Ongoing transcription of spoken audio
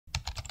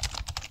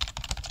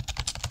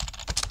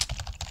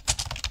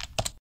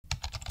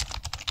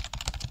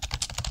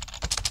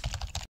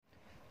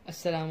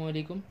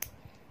अस्सलामुअलैकुम।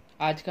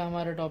 आज का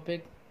हमारा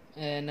टॉपिक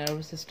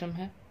नर्वस सिस्टम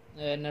है।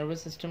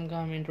 नर्वस सिस्टम का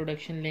हम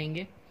इंट्रोडक्शन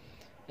लेंगे।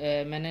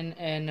 मैंने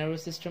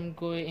नर्वस सिस्टम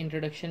को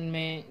इंट्रोडक्शन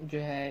में जो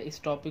है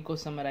इस टॉपिक को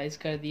समराइज़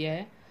कर दिया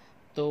है,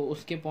 तो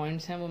उसके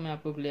पॉइंट्स हैं वो मैं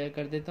आपको क्लियर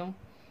कर देता हूँ।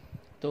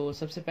 तो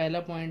सबसे पहला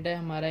पॉइंट है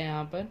हमारा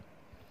यहाँ पर,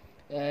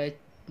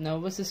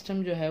 नर्वस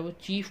सिस्टम जो है वो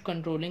chief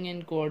controlling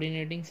and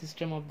coordinating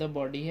system of the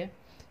body है।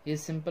 ये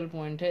सिंपल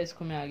पॉइंट है,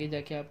 इसको मैं आगे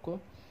जाके आपको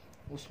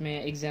उसमें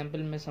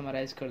एग्जाम्पल में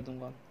समराइज़ कर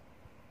दूँगा।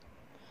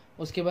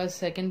 उसके बाद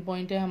सेकंड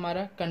पॉइंट है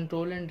हमारा,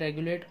 control and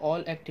regulate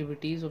all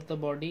activities of the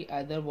body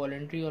either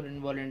voluntary और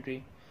इनवॉलेंट्री।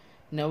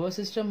 नर्वस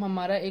सिस्टम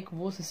हमारा एक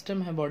वो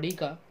सिस्टम है बॉडी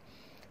का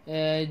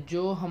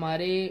जो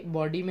हमारे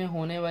बॉडी में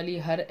होने वाली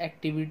हर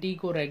एक्टिविटी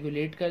को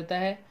रेगुलेट करता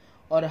है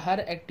और हर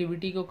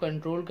एक्टिविटी को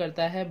कंट्रोल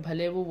करता है,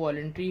 भले वो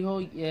वॉलेंट्री हो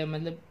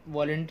मतलब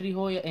वॉलेंट्री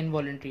हो या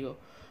इनवॉलेंट्री हो।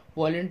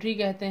 वॉलेंट्री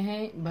कहते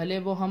हैं भले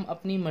वो हम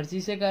अपनी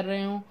मर्जी से कर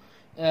रहे हों,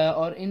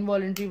 और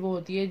इनवॉलेंट्री वो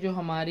होती है जो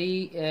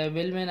हमारी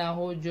विल में ना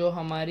हो, जो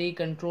हमारी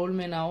कंट्रोल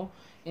में ना हो।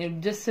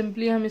 जस्ट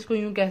सिंपली हम इसको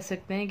यूं कह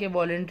सकते हैं कि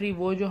वॉलेंट्री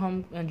वो जो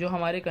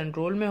हमारे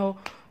कंट्रोल में हो,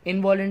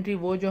 इनवॉलेंट्री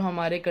वो जो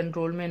हमारे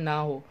कंट्रोल में ना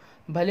हो।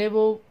 भले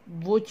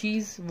वो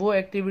चीज़ वो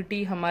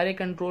एक्टिविटी हमारे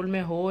कंट्रोल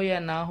में हो या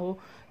ना हो,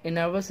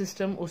 नर्वस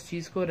सिस्टम उस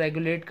चीज़ को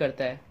रेगुलेट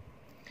करता है।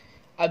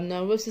 अब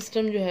नर्वस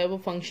सिस्टम जो है वो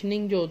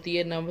फंक्शनिंग जो होती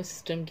है नर्वस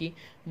सिस्टम की,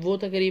 वो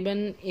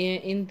तकरीबन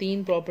इन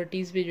तीन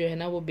प्रॉपर्टीज़ पे जो है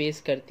ना वो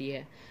बेस करती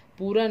है।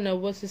 पूरा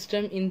नर्वस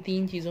सिस्टम इन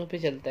तीन चीज़ों पे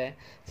चलता है।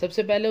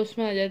 सबसे पहले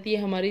उसमें आ जाती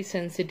है हमारी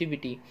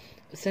सेंसिटिविटी।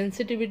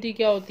 सेंसिटिविटी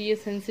क्या होती है?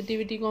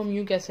 सेंसिटिविटी को हम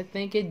यूँ कह सकते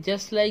हैं कि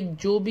जस्ट लाइक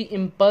जो भी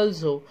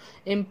इम्पल्स हो,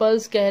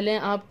 इम्पल्स कह लें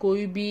आप,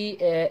 कोई भी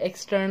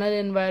एक्सटर्नल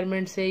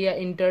एनवायरनमेंट से या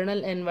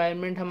इंटरनल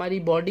एनवायरनमेंट, हमारी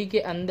बॉडी के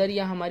अंदर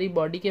या हमारी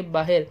बॉडी के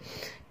बाहर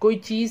कोई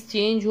चीज़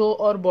चेंज हो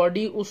और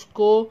बॉडी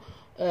उसको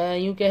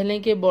यूँ कह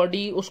लें कि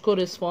बॉडी उसको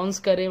रिस्पॉन्स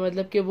करे,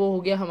 मतलब कि वो हो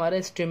गया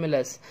हमारा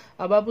स्टिमुलस।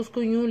 अब आप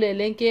उसको यूँ ले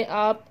लें कि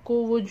आपको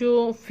वो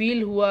जो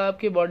फील हुआ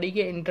आपके बॉडी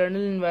के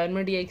इंटरनल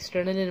एनवायरनमेंट या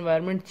एक्सटर्नल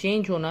एनवायरनमेंट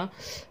चेंज होना,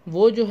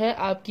 वो जो है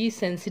आपकी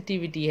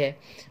सेंसिटिविटी है।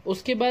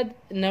 उसके बाद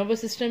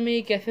नर्वस सिस्टम में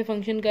ये कैसे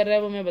फंक्शन कर रहा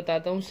है वो मैं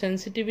बताता हूँ।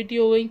 सेंसिटिविटी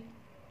हो गई।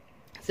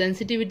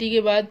 सेंसिटिविटी के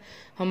बाद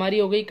हमारी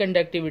हो गई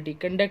कंडक्टिविटी।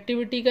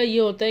 कंडक्टिविटी का ये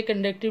होता है,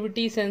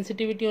 कंडक्टिविटी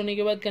सेंसिटिविटी होने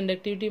के बाद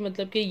कंडक्टिविटी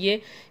मतलब कि ये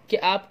कि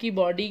आपकी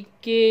बॉडी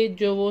के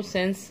जो वो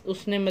सेंस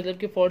उसने, मतलब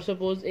कि फॉर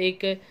सपोज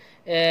एक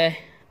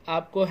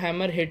आपको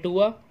हैमर हिट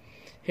हुआ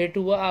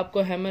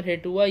आपको हैमर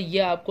हिट हुआ, ये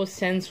आपको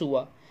सेंस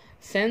हुआ।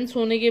 सेंस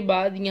होने के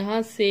बाद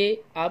यहाँ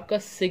से आपका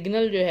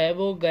सिग्नल जो है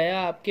वो गया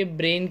आपके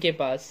ब्रेन के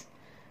पास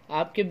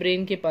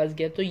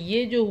गया। तो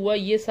ये जो हुआ,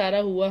 ये सारा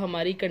हुआ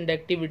हमारी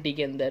कंडक्टिविटी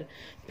के अंदर।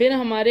 फिर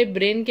हमारे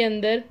ब्रेन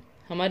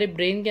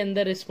के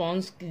अंदर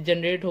रिस्पांस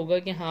जनरेट होगा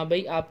कि हाँ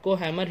भाई आपको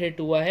हैमर हिट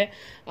हुआ है।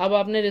 अब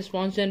आपने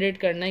रिस्पांस जनरेट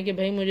करना है कि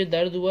भाई मुझे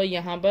दर्द हुआ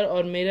यहाँ पर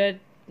और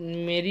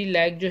मेरी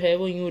लेग जो है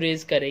वो यूं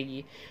रेज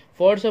करेगी।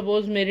 फॉर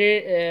सपोज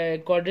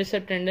मेरे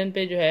क्वाड्रिसेप टेंडन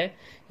पे जो है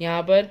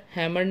यहाँ पर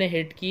हैमर ने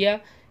हिट किया,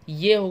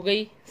 ये हो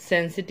गई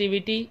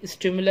सेंसिटिविटी।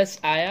 स्टिमुलस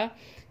आया,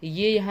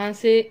 ये यहाँ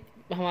से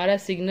हमारा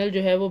सिग्नल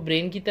जो है वो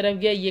ब्रेन की तरफ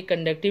गया, ये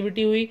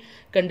कंडक्टिविटी हुई।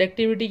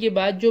 कंडक्टिविटी के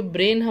बाद जो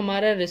ब्रेन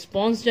हमारा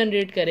रिस्पांस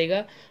जनरेट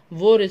करेगा,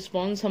 वो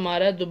रिस्पांस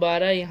हमारा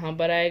दोबारा यहाँ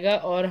पर आएगा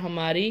और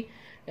हमारी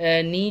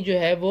नी जो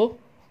है वो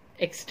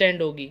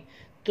एक्सटेंड होगी।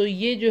 तो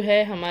ये जो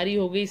है हमारी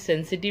हो गई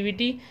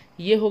सेंसिटिविटी,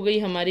 ये हो गई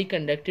हमारी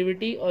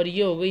कंडक्टिविटी और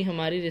ये हो गई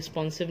हमारी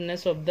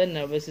responsiveness of the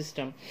nervous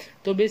system.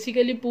 तो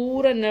बेसिकली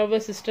पूरा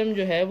नर्वस सिस्टम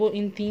जो है वो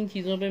इन तीन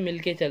चीज़ों पे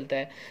मिलके चलता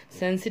है,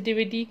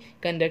 sensitivity,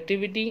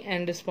 conductivity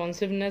and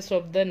responsiveness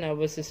of the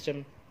nervous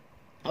system.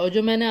 और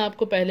जो मैंने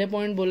आपको पहले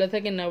पॉइंट बोला था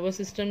कि नर्वस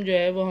सिस्टम जो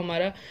है वो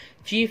हमारा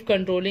चीफ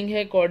कंट्रोलिंग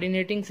है,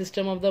 coordinating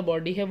system of the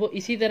body है, वो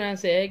इसी तरह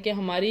से है कि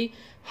हमारी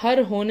हर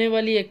होने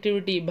वाली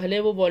एक्टिविटी, भले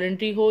वो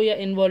वॉलेंट्री हो या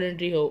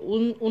इनवॉलेंट्री हो,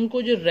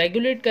 उनको जो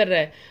रेगुलेट कर रहा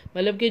है,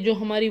 मतलब कि जो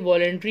हमारी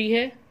वॉलेंट्री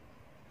है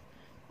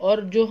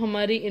और जो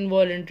हमारी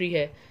इनवॉलेंट्री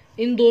है,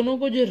 इन दोनों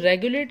को जो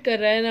रेगुलेट कर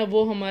रहा है ना,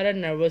 वो हमारा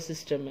नर्वस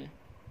सिस्टम है।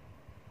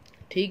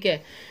 ठीक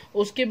है।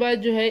 उसके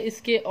बाद जो है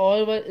इसके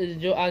और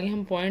जो आगे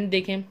हम पॉइंट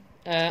देखें,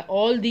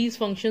 all these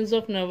functions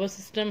of nervous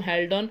system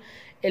held on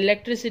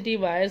electricity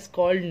wires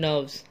called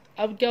nerves।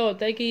 अब क्या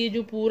होता है कि ये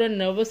जो पूरा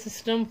नर्वस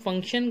सिस्टम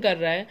फंक्शन कर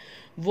रहा है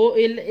वो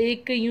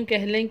एक यूं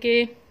कह लें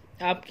कि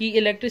आपकी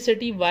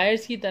इलेक्ट्रिसिटी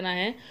वायर्स की तरह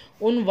है।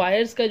 उन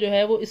वायर्स का जो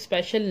है वो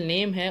स्पेशल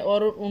नेम है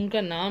और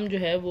उनका नाम जो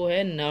है वो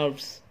है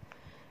नर्व्स।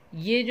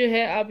 ये जो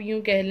है आप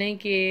यूं कह लें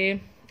कि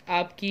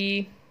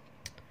आपकी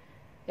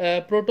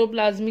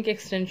प्रोटोप्लाज्मिक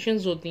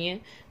एक्सटेंशंस होती हैं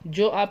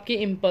जो आपके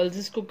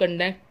इम्पल्सेस को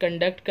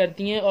कंडक्ट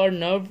करती हैं और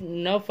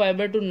nerve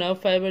fibre to nerve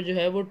fibre जो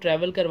है वो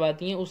ट्रैवल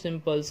करवाती हैं उस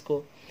इम्पल्स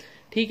को।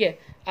 ठीक है।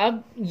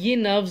 अब ये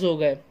नर्व्स हो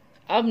गए।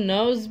 अब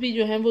नर्व्स भी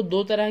जो हैं वो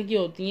दो तरह की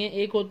होती हैं,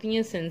 एक होती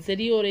हैं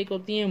सेंसरी और एक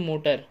होती हैं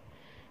मोटर।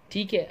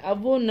 ठीक है।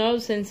 अब वो नर्व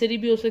सेंसरी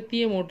भी हो सकती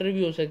है, मोटर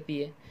भी हो सकती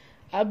है।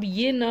 अब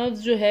ये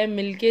नर्व्स जो है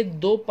मिलके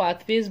दो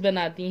पाथवेज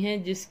बनाती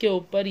हैं जिसके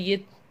ऊपर ये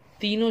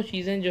तीनों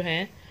चीज़ें जो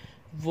हैं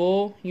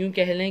वो यूं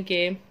कह लें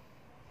कि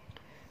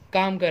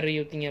काम कर रही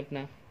होती हैं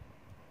अपना।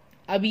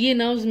 अब ये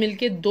नर्व्स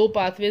मिलके दो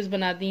पाथवेज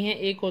बनाती हैं,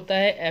 एक होता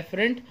है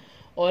एफरेंट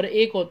और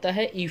एक होता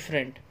है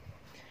इफरेंट।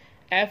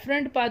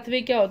 एफरेंट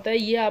पाथवे क्या होता है,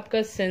 ये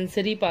आपका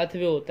सेंसरी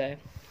पाथवे होता है।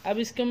 अब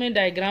इसको मैं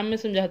डायग्राम में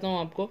समझाता हूँ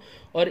आपको।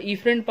 और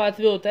इफरेंट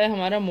पाथवे होता है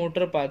हमारा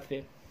मोटर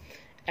पाथवे।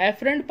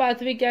 एफरेंट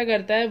पाथवे क्या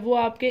करता है, वो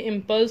आपके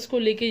इम्पल्स को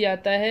लेके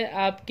जाता है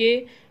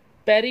आपके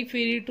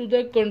periphery to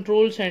the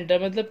control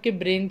centre, मतलब कि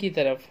ब्रेन की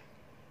तरफ,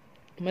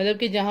 मतलब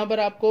कि जहां पर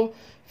आपको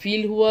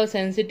फील हुआ,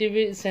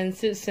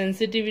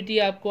 सेंसिटिविटी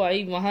आपको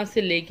आई, वहां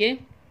से लेके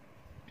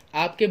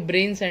आपके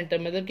ब्रेन सेंटर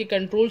मतलब कि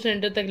कंट्रोल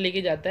सेंटर तक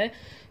लेके जाता है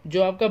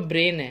जो आपका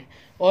ब्रेन है।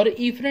 और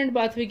इफरेंट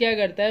पाथवे क्या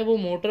करता है, वो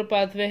मोटर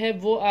पाथवे है,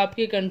 वो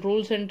आपके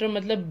कंट्रोल सेंटर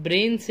मतलब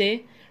ब्रेन से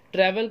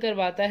ट्रेवल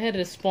करवाता है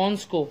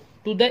रिस्पॉन्स को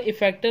टू द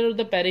इफेक्टर और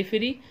द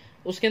पेरिफेरी।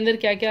 उसके अंदर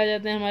क्या क्या आ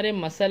जाते हैं, हमारे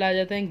मसल आ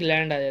जाते हैं,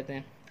 ग्लैंड आ जाते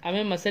हैं। अब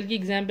मैं मसल की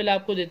एग्जांपल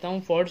आपको देता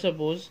हूँ। फॉर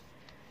सपोज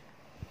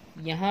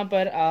यहाँ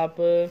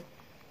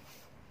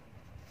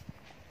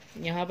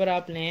पर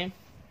आप लें,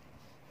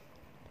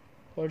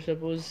 फॉर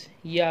सपोज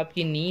ये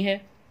आपकी नी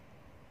है,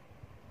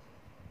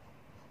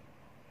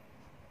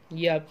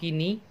 ये आपकी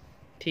नी,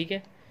 ठीक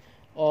है,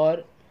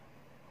 और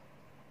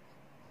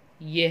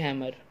ये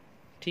हैमर,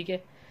 ठीक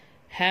है।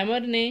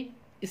 हैमर ने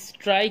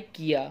स्ट्राइक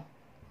किया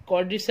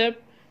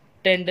क्वाड्रिसेप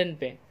टेंडन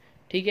पे,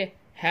 ठीक है।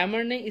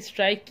 हैमर ने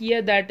स्ट्राइक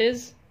किया, दैट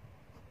इज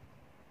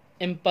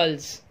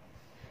इम्पल्स।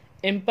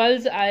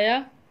 इम्पल्स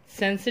आया,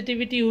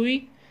 सेंसिटिविटी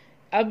हुई।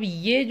 अब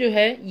ये जो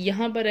है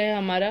यहाँ पर है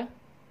हमारा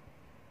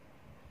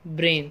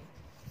ब्रेन,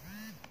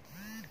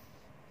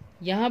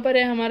 यहाँ पर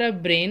है हमारा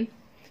ब्रेन।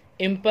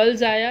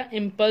 इम्पल्स आया,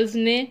 इम्पल्स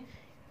ने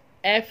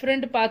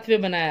एफरेंट पाथवे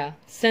बनाया,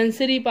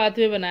 सेंसरी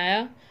पाथवे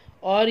बनाया,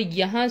 और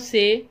यहाँ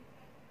से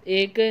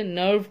एक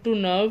नर्व टू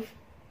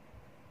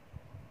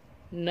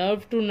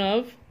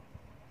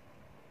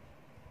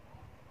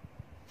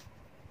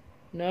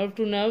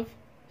नर्व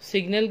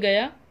सिग्नल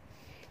गया,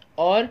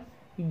 और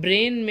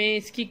ब्रेन में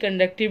इसकी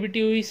कंडक्टिविटी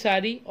हुई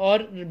सारी,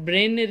 और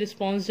ब्रेन ने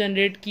रिस्पांस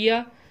जनरेट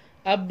किया।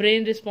 अब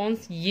ब्रेन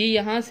रिस्पांस ये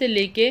यहाँ से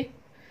लेके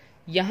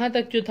यहाँ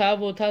तक जो था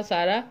वो था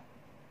सारा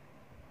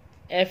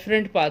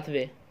एफरेंट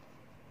पाथवे,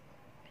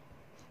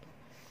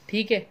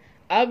 ठीक है।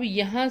 अब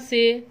यहाँ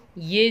से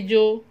ये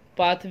जो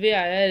पाथवे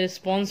आया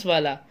रिस्पांस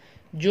वाला,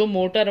 जो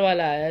मोटर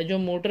वाला आया, जो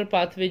मोटर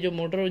पाथवे,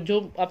 जो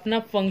अपना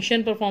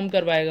फंक्शन परफॉर्म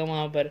करवाएगा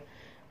वहां पर,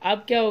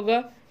 अब क्या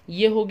होगा,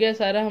 ये हो गया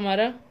सारा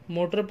हमारा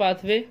मोटर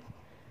पाथवे,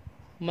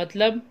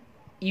 मतलब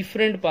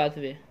इफरेंट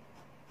पाथवे,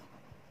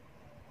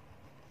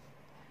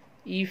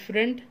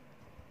 इफरेंट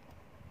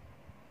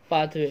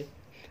पाथवे।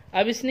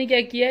 अब इसने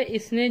क्या किया,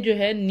 इसने जो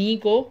है नी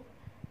को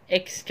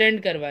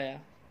एक्सटेंड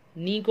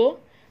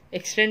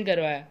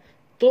करवाया,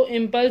 तो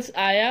इम्पल्स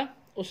आया,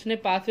 उसने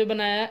पाथवे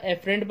बनाया,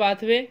 efferent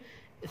pathway,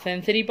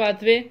 sensory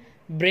pathway.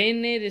 Brain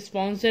ने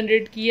रिस्पांस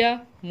जनरेट किया,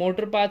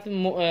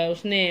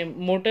 उसने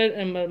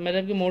मोटर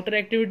मतलब कि मोटर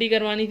एक्टिविटी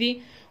करवानी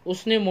थी,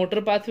 उसने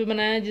मोटर पाथवे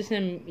बनाया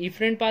जिसने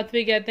इफरेंट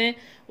पाथवे कहते हैं,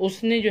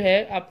 उसने जो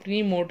है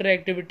अपनी मोटर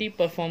एक्टिविटी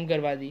परफॉर्म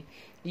करवा दी।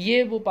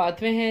 ये वो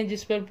पाथवे हैं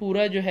जिस पर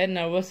पूरा जो है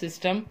नर्वस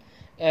सिस्टम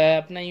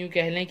अपना यूं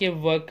कह लें कि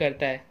वर्क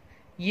करता है।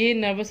 ये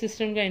नर्वस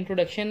सिस्टम का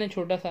इंट्रोडक्शन है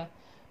छोटा सा,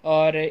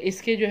 और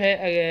इसके जो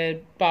है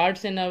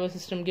पार्ट्स हैं नर्वस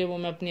सिस्टम के, वो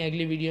मैं अपनी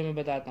अगली वीडियो में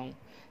बताता हूँ।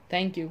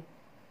 Thank you.